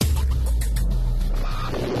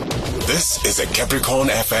This is a Capricorn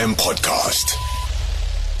FM podcast.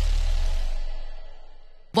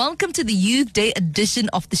 Welcome to the Youth Day edition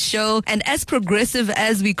of the show. And as progressive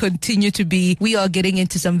as we continue to be, we are getting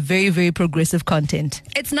into some very, very progressive content.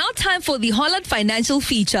 It's now time for the Hollard Financial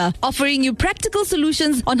feature, offering you practical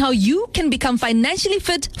solutions on how you can become financially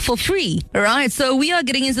fit for free. All right, so we are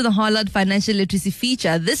getting into the Hollard Financial Literacy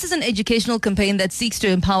feature. This is an educational campaign that seeks to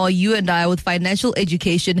empower you and I with financial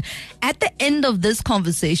education. At the end of this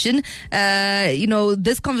conversation,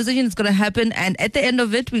 this conversation is going to happen, and at the end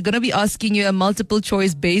of it, we're going to be asking you a multiple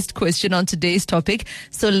choice based question on today's topic.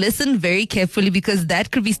 So listen very carefully, because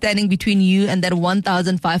that could be standing between you and that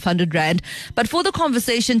 1,500 Rand. But for the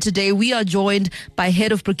conversation today, we are joined by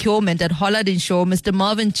Head of Procurement at Hollard Insure, Mr.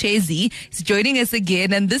 Marvin Tshezi. He's joining us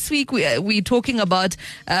again. And this week we're talking about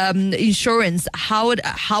insurance, how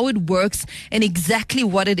it works and exactly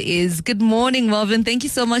what it is. Good morning, Marvin. Thank you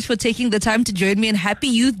so much for taking the time to join me, and happy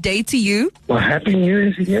Youth Day to you. Well, happy New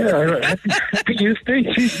Year's, yeah. Happy Youth Day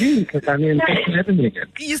to you, because thanks for having me again.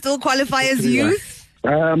 You still qualify as youth?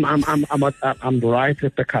 I'm right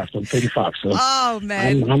at the cusp. I'm 35, so oh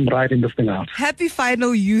man, I'm riding this thing out. Happy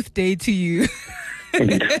final Youth Day to you.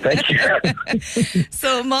 Thank you.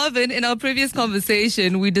 So Marvin, in our previous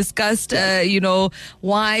conversation, we discussed,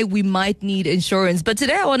 why we might need insurance. But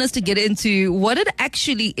today I want us to get into what it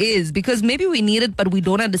actually is, because maybe we need it, but we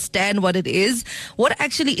don't understand what it is. What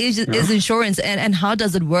actually is insurance, and how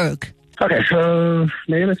does it work? Okay, so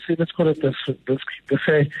maybe let's call it this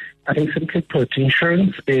way. I think simply put,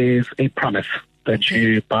 insurance is a promise that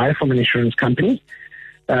you buy from an insurance company,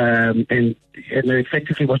 and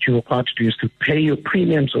effectively what you're required to do is to pay your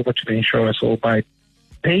premiums over to the insurer. So by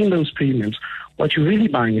paying those premiums, what you're really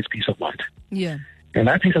buying is peace of mind. Yeah. And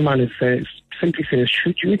that peace of mind simply says,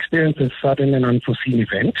 should you experience a sudden and unforeseen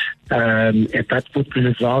event, if that would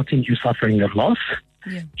result in you suffering a loss,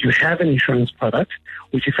 you have an insurance product,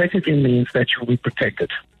 which effectively means that you'll be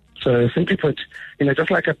protected. So simply put,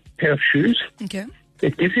 just like a pair of shoes,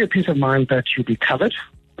 it gives you a peace of mind that you'll be covered,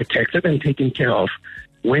 protected, and taken care of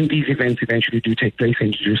when these events eventually do take place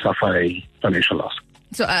and you do suffer a financial loss.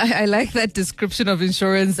 So I like that description of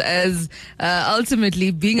insurance as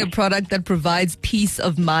ultimately being a product that provides peace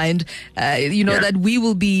of mind, that we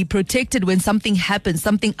will be protected when something happens,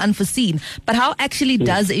 something unforeseen. But how actually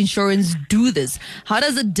does insurance do this? How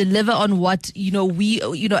does it deliver on what,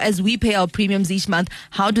 as we pay our premiums each month,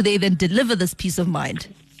 how do they then deliver this peace of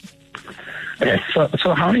mind? Okay,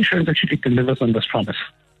 so how insurance actually delivers on this promise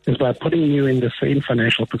is by putting you in the same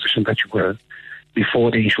financial position that you were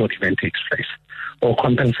before the insured event takes place, or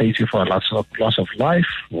compensates you for a loss of life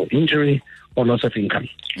or injury or loss of income.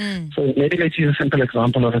 So maybe let's use a simple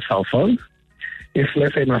example of a cell phone. If,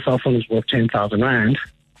 let's say, my cell phone is worth 10,000 Rand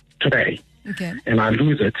today, and I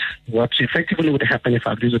lose it, what effectively would happen if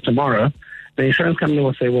I lose it tomorrow? The insurance company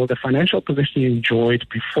will say, well, the financial position you enjoyed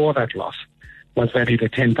before that loss was valued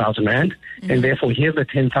at 10,000 Rand, and therefore here's the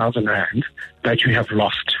 10,000 Rand that you have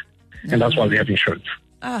lost. And that's why we have insurance.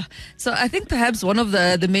 So I think perhaps one of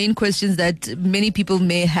the main questions that many people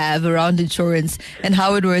may have around insurance and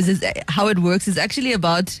how it works is actually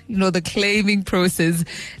about, the claiming process.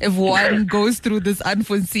 If one goes through this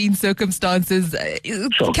unforeseen circumstances,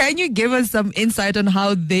 can you give us some insight on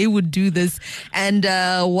how they would do this, and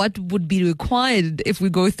what would be required if we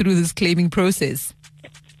go through this claiming process?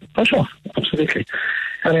 Oh, sure, absolutely.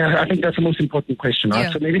 I think that's the most important question. Right?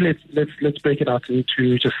 Yeah. So maybe let's break it out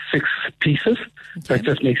into just 6 pieces. That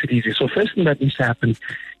just makes it easy. So first thing that needs to happen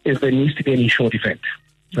is there needs to be an insured event.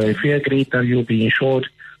 So if we agree that you'll be insured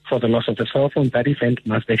for the loss of the cell phone, that event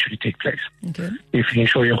must actually take place. If you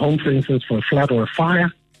insure your home, for instance, for a flood or a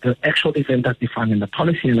fire, the actual event that's defined in the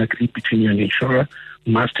policy and agreed between you and the insurer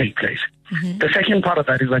must take place. The second part of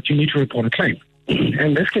that is that you need to report a claim.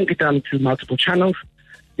 And this can be done through multiple channels.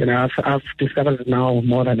 I've discovered now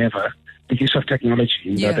more than ever the use of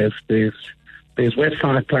technology. There's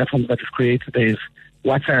website platforms that we've created. There's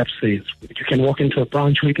WhatsApp. You can walk into a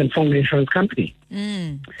branch where you can phone the insurance company.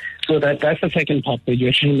 So that's the second part, where you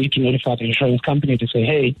actually need to notify the insurance company to say,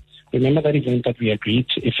 hey, remember that event that we agreed,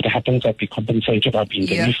 if it happens that we compensated or being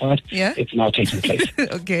indemnified, it's now taking place.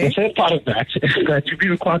 The third part of that is that you'll be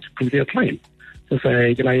required to prove your claim. So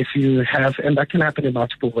say, if you have, and that can happen in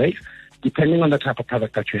multiple ways, depending on the type of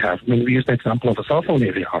product that you have. When we use the example of a cell phone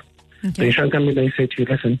earlier, the insurance company may say to you,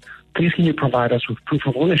 listen, please can you provide us with proof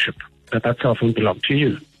of ownership that cell phone belonged to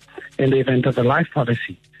you. In the event of a life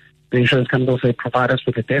policy, the insurance company will say, provide us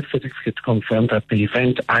with a death certificate to confirm that the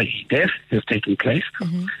event, i.e. death, is taking place.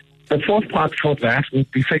 The fourth part for that would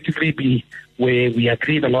effectively be where we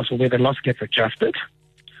agree the loss or where the loss gets adjusted.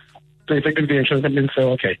 So effectively the insurance company will say,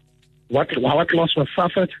 okay, what loss was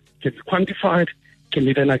suffered, gets quantified, can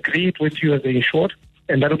be then agreed with you as the insured,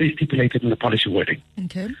 and that'll be stipulated in the policy wording.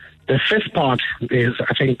 Okay. The fifth part is,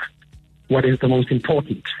 I think, what is the most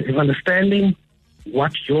important, is understanding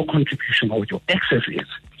what your contribution or your excess is.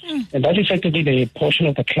 And that's effectively the portion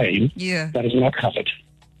of the claim that is not covered.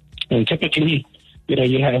 And typically,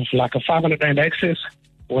 you have like a 500 Rand excess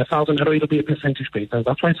or 1,000 euro, it'll be a percentage rate. And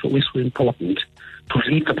that's why it's always so important to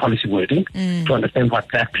read the policy wording to understand what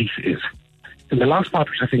that piece is. And the last part,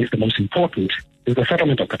 which I think is the most important, is the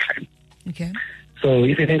settlement of the claim. Okay. So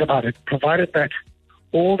if you think about it, provided that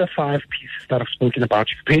all the 5 pieces that I've spoken about,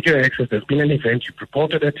 you've paid your excess, there's been an event, you've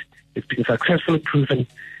reported it, it's been successfully proven,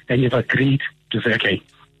 and you've agreed to say, okay,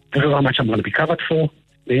 this is how much I'm going to be covered for.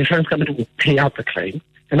 The insurance company will pay out the claim,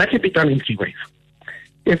 and that can be done in 3 ways.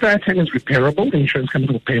 If the item is repairable, the insurance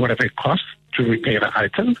company will pay whatever it costs to repair the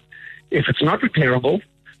item. If it's not repairable,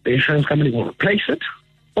 the insurance company will replace it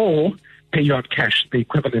or pay you out cash, the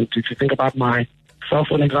equivalent. If you think about my cell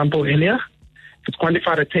phone example earlier, if it's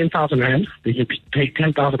quantified at 10,000 Rand, then you pay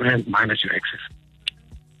 10,000 Rand minus your excess.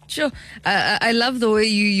 Sure. I love the way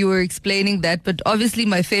you were explaining that, but obviously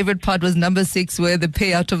my favorite part was number 6, where the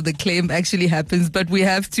payout of the claim actually happens, but we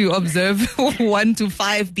have to observe 1 to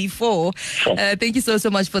 5 before. Sure. Thank you so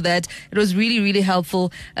much for that. It was really, really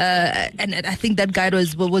helpful. And I think that guide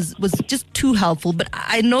was just too helpful. But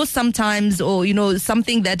I know sometimes, or,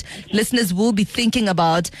 something that listeners will be thinking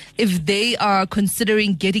about if they are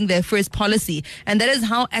considering getting their first policy. And that is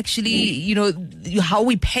how actually, how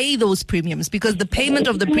we pay those premiums, because the payment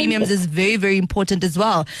of the premiums is very, very important as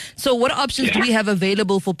well. So what options do we have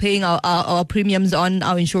available for paying our premiums on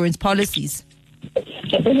our insurance policies?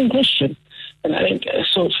 That's a brilliant question. And I think,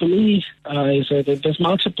 so for me, there's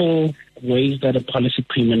multiple ways that a policy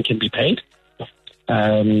premium can be paid.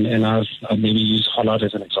 And I'll maybe use Hollard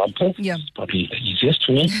as an example. Yeah. It's probably the easiest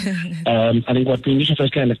for me. I think what we need to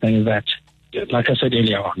first understand is that, like I said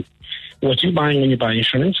earlier on, what you're buying when you buy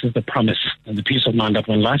insurance is the promise and the peace of mind that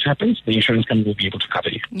when life happens, the insurance company will be able to cover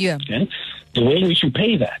you. Yeah. Okay? The way in which you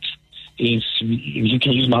pay that is you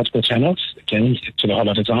can use multiple channels. Again, to the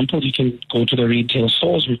Hollard example, you can go to the retail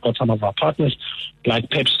stores. We've got some of our partners,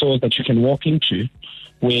 like Pep stores, that you can walk into,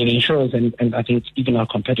 where the insurers and I think even our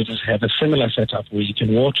competitors have a similar setup where you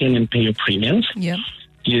can walk in and pay your premiums. Yeah.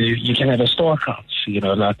 You can have a store account,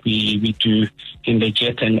 like we do in the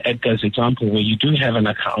Jet and Edgar's example, where you do have an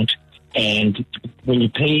account. And when you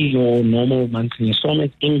pay your normal monthly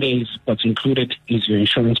installment, in there, what's included is your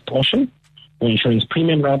insurance portion, or insurance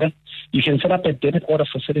premium rather. You can set up a debit order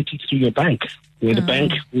facility through your bank, where the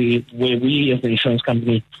bank, where we as the insurance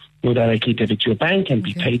company will directly debit your bank and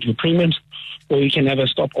be paid your premiums. Or you can have a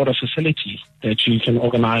stop order facility that you can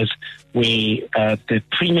organize where the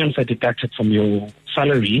premiums are deducted from your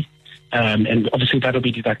salary, and obviously that'll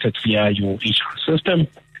be deducted via your HR system.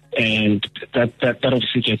 And that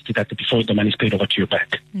obviously gets deducted before the money is paid over to your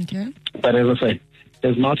bank. Okay. But as I say,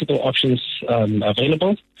 there's multiple options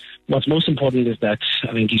available. What's most important is that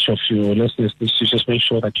I think each of your listeners needs to just make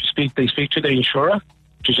sure that they speak to the insurer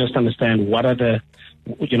to just understand what are the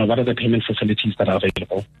payment facilities that are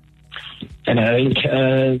available. And I think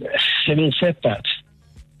having said that,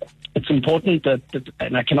 it's important that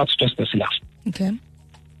and I cannot stress this enough. Okay.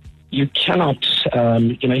 You cannot,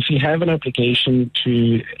 if you have an obligation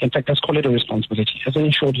to, in fact, let's call it a responsibility. As an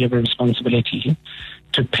insured, you have a responsibility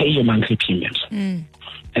to pay your monthly premiums.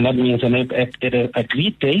 And that means at an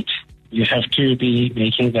agreed date, you have to be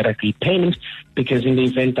making that agreed payment, because in the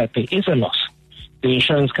event that there is a loss, the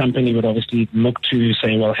insurance company would obviously look to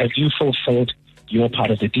say, well, have you fulfilled your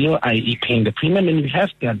part of the deal, i.e. paying the premium? And you have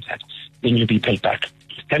done that, then you'll be paid back.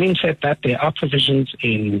 Having said that, there are provisions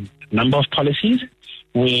in a number of policies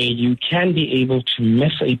where you can be able to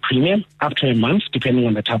miss a premium up to a month, depending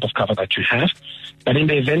on the type of cover that you have. But in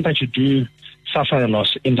the event that you do suffer a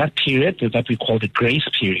loss in that period, that we call the grace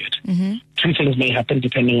period, 2 things may happen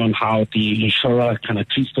depending on how the insurer kind of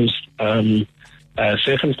treats those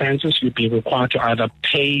circumstances. You'd be required to either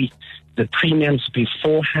pay the premiums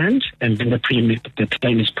beforehand and then the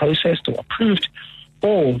claim is processed or approved,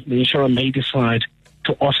 or the insurer may decide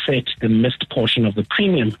to offset the missed portion of the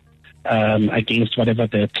premium against whatever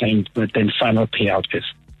the claim, then final payout is.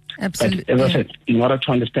 Absolutely. But as I said, in order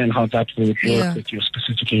to understand how that will work with your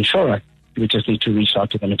specific insurer, you just need to reach out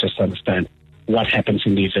to them and just understand what happens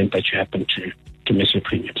in the event that you happen to miss your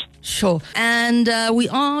premiums. Sure. And we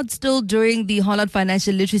are still during the Hollard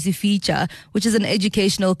Financial Literacy feature, which is an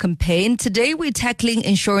educational campaign. Today, we're tackling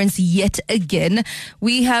insurance yet again.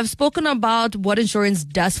 We have spoken about what insurance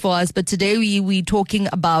does for us, but today we're talking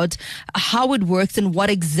about how it works and what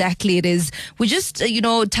exactly it is. We just,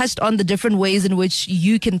 touched on the different ways in which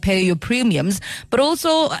you can pay your premiums. But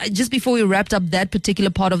also, just before we wrapped up that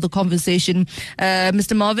particular part of the conversation,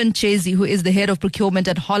 Mr. Marvin Tshezi, who is the head of procurement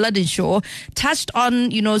at Hollard Insure, touched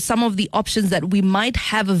on, some of the options that we might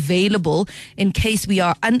have available in case we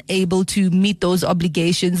are unable to meet those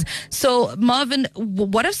obligations. So, Marvin,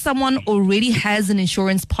 what if someone already has an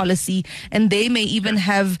insurance policy and they may even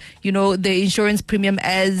have, the insurance premium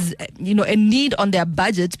as, a need on their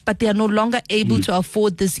budget, but they are no longer able to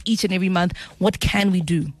afford this each and every month? What can we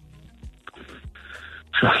do?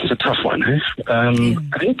 It's a tough one.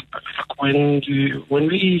 I think when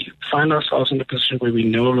we find ourselves in a position where we're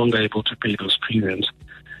no longer able to pay those premiums,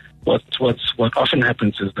 what often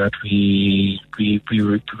happens is that we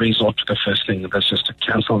resort to the first thing, that's just to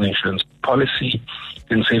cancel the insurance policy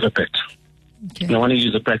and save a bit. Okay. And I want to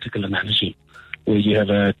use a practical analogy where you have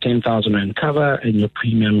a 10,000 rand cover and your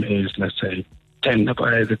premium is, let's say,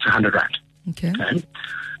 it's 100 rand. Okay.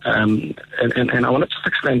 And I wanted to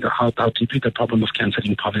explain how deeply the problem of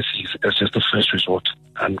cancelling policies as just the first resort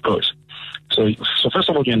goes. So first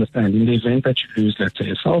of all, you understand, in the event that you lose, let's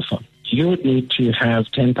say, a cell phone, you would need to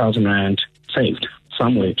have 10,000 rand saved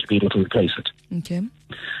somewhere to be able to replace it. Okay.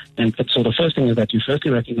 And so the first thing is that you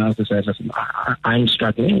firstly recognize this as, listen, I'm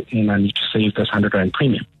struggling and I need to save this 100 rand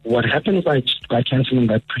premium. What happens by cancelling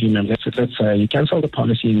that premium, let's say you cancel the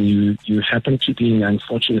policy and you happen to be in the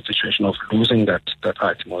unfortunate situation of losing that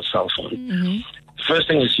item or cell phone. Mm-hmm. First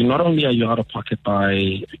thing is, not only are you out of pocket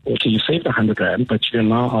you saved 100 rand, but you're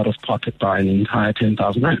now out of pocket by an entire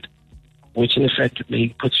 10,000 rand, which in effect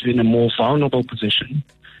puts you in a more vulnerable position.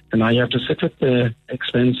 And now you have to sit with the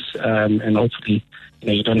expense and hopefully,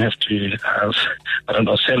 you don't have to,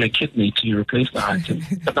 sell a kidney to replace the item.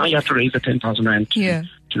 But now you have to raise the 10,000 rand to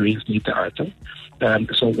reinstate the item.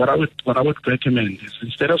 So what I would recommend is,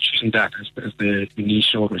 instead of choosing that as the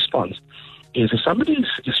initial response, is if somebody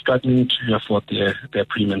is struggling to afford their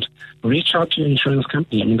premiums, reach out to your insurance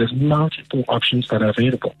company. I mean, there's multiple options that are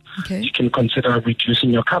available. Okay. You can consider reducing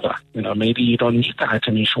your cover. Maybe you don't need the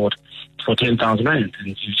item insured for 10,000 rand, and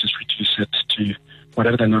you just reduce it to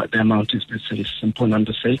whatever the amount is. Let's say, simple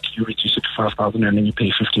number's sake, you reduce it to 5,000 rand and you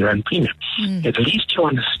pay 50 rand premium. At least you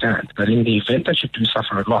understand that in the event that you do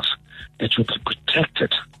suffer a loss, that you'll be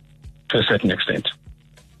protected to a certain extent.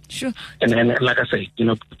 Sure. And like I say,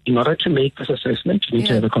 in order to make this assessment, you need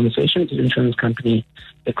to have a conversation with the insurance company,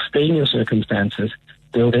 explain your circumstances.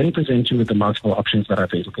 They'll then present you with the multiple options that are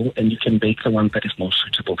available, and you can make the one that is most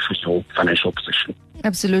suitable for your financial position.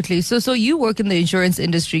 Absolutely. So you work in the insurance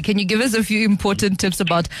industry. Can you give us a few important tips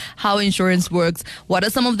about how insurance works? What are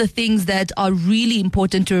some of the things that are really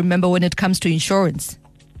important to remember when it comes to insurance?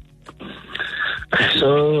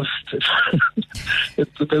 So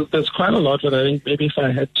there's quite a lot, but I think maybe if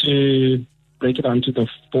I had to break it down to the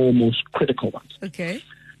four most critical ones. Okay.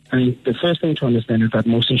 I mean, the first thing to understand is that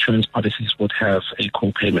most insurance policies would have a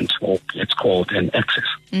co-payment, or it's called an excess.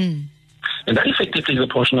 And that effectively is a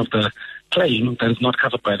portion of the claim that is not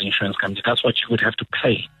covered by the insurance company. That's what you would have to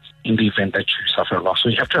pay in the event that you suffer a loss. So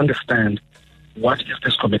you have to understand, what is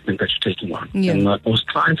this commitment that you're taking on? Yeah. And most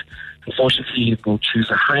clients, unfortunately, will choose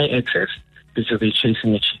a high excess because they're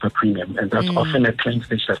chasing a cheaper premium. And that's often at claim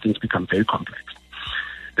stage that things become very complex.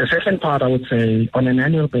 The second part, I would say, on an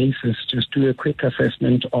annual basis, just do a quick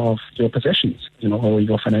assessment of your possessions, or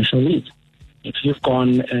your financial needs. If you've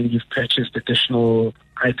gone and you've purchased additional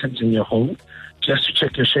items in your home, just to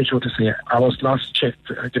check your schedule to say, I was last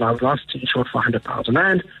insured for 100,000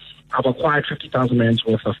 rand. I've acquired 50,000 rands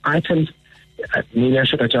worth of items. Maybe I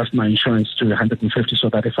should adjust my insurance to 150 so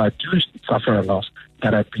that if I do suffer a loss,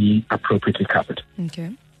 that I'd be appropriately covered.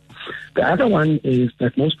 Okay. The other one is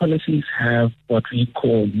that most policies have what we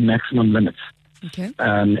call maximum limits. Okay.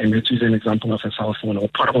 And let's use an example of a cell phone or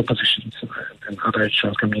portable positions, and other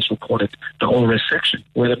insurance companies will call it the all risk section,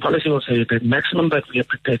 where the policy will say the maximum that we are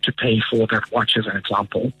prepared to pay for that watch, as an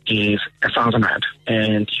example, is 1,000 rand.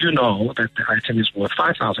 And you know that the item is worth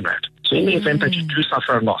 5,000 rand. So in the event that you do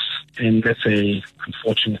suffer a loss, and let's say,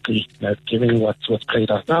 unfortunately, given what's played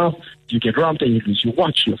out now, you get robbed and you lose your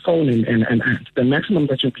watch, your phone, and the maximum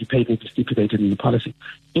that you'll be paid will be stipulated in the policy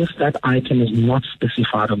if that item is not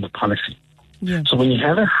specified on the policy. Yeah. So when you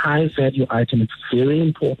have a high value item, it's very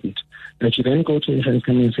important that you then go to the insurance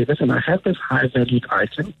company and say, listen, I have this high valued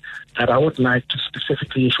item that I would like to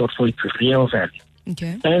specifically insure for its real value.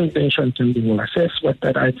 Okay. And the insurance company will assess what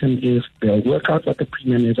that item is. They'll work out what the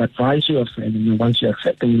premium is, advise you of saying, and once you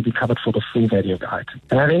accept, then you'll be covered for the full value of the item.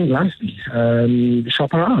 And I think lastly,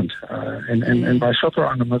 shop around. And by shop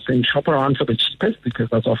around, I'm not saying shop around for the cheapest, because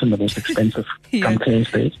that's often the most expensive come claim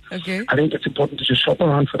stage. Okay. I think it's important to just shop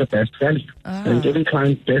around for the best value. And every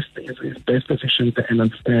client is best positioned and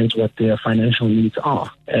understands what their financial needs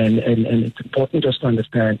are. And it's important just to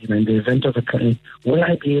understand, in the event of a claim, will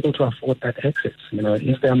I be able to afford that excess?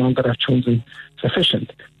 Is the amount that I've chosen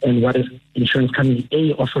sufficient? And what is insurance company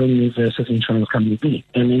A offering me versus insurance company B?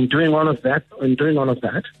 And in doing all of that, then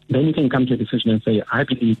you can come to a decision and say, I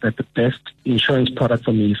believe that the best insurance product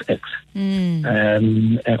for me is X.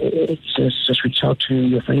 Just reach out to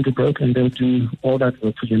your friendly broker, and they'll do all that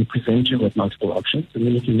work for you and present you with multiple options. And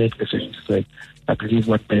then you can make a decision to say, I believe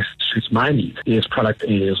what best suits my needs is product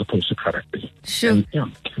A as opposed to product B. Sure. And,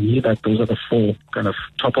 for me, those are the four kind of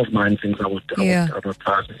top of mind things I would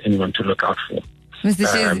advise anyone to look out for. Mr.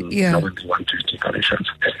 Tshezi, when they want to take out insurance.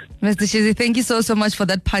 Mr. Tshezi, thank you so much for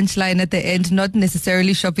that punchline at the end. Not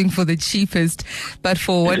necessarily shopping for the cheapest, but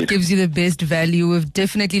for what gives you the best value. We've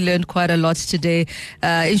definitely learned quite a lot today.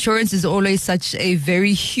 Insurance is always such a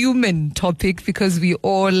very human topic, because we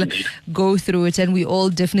all go through it, and we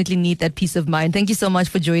all definitely need that peace of mind. Thank you so much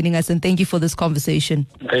for joining us, and thank you for this conversation.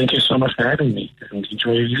 Thank you so much for having me, and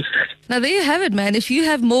enjoy your use. Now, there you have it, man. If you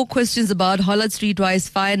have more questions about Hollard Streetwise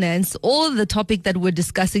Finance or the topic that we're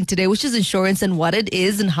discussing today, which is insurance and what it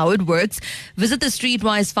is and how it works, visit the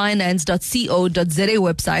streetwisefinance.co.za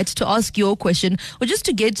website to ask your question, or just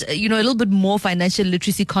to get, a little bit more financial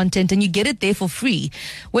literacy content, and you get it there for free.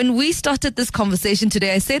 When we started this conversation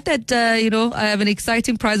today, I said that, I have an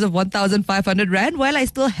exciting prize of 1,500 Rand. Well, I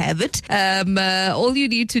still have it. All you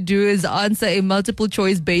need to do is answer a multiple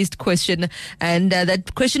choice based question, and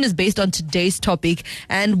that question is based on today's topic.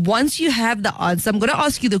 And once you have the answer, I'm going to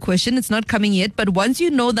ask you the question. It's not coming yet, but once you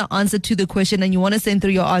know the answer to the question and you want to send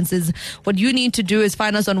through your answers, what you need to do is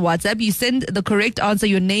find us on WhatsApp. You send the correct answer,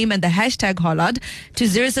 your name and the hashtag Hollard, to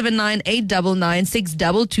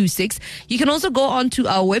 079-899-6226. You can also go on to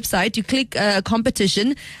our website. You click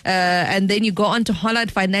competition, and then you go on to Hollard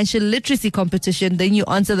Financial Literacy competition. Then you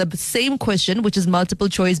answer the same question, which is multiple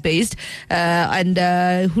choice based. And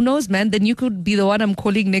who knows, man, then you could be the one I'm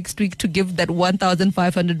calling next week to give that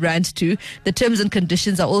 1,500 Rand to. The terms and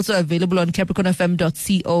conditions are also available on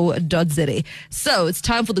capricornfm.co.za. So it's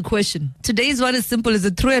time for the question. Today's one is simple as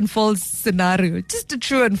a true and false scenario. Just a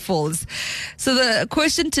true and false. So the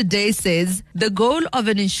question today says, the goal of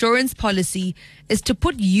an insurance policy is to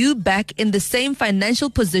put you back in the same financial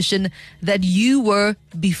position that you were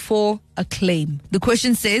before a claim. The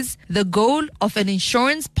question says, the goal of an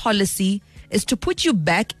insurance policy is to put you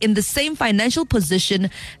back in the same financial position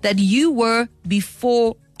that you were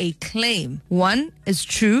before a claim. 1 is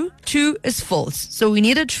true, 2 is false. So we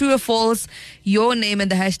need a true or false, your name and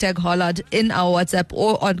the hashtag Hollard in our WhatsApp,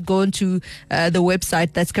 or on going to the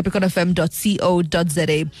website, that's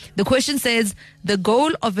capricornfm.co.za. The question says, the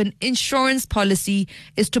goal of an insurance policy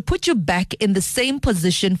is to put you back in the same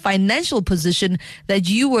position, financial position, that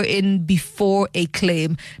you were in before a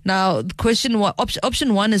claim. Now, the question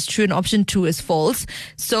option 1 is true and option 2 is false.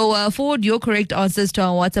 So forward your correct answers to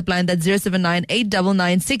our WhatsApp line, that's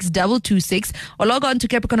 079-899-6226, or log on to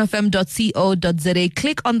capricornfm.co.za.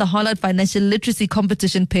 Click on the Hollard Financial Literacy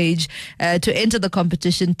competition page to enter the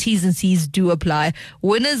competition. T's and C's do apply.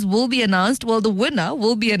 Winners will be announced. Well, the winner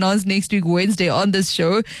will be announced next week, Wednesday, on this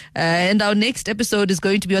show. And our next episode is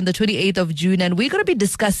going to be on the 28th of June. And we're going to be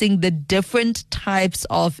discussing the different types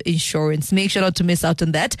of insurance. Make sure not to miss out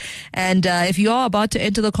on that. And if you are about to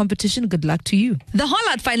enter the competition, good luck to you. The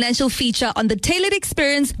Hollard Financial feature on the Tailored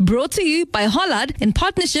Experience, brought to you by Hollard in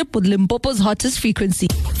partnership with Limpopo's hottest frequency.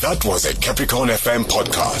 That was a Capricorn FM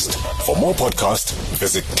podcast. For more podcasts,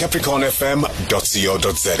 visit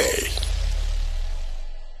capricornfm.co.za.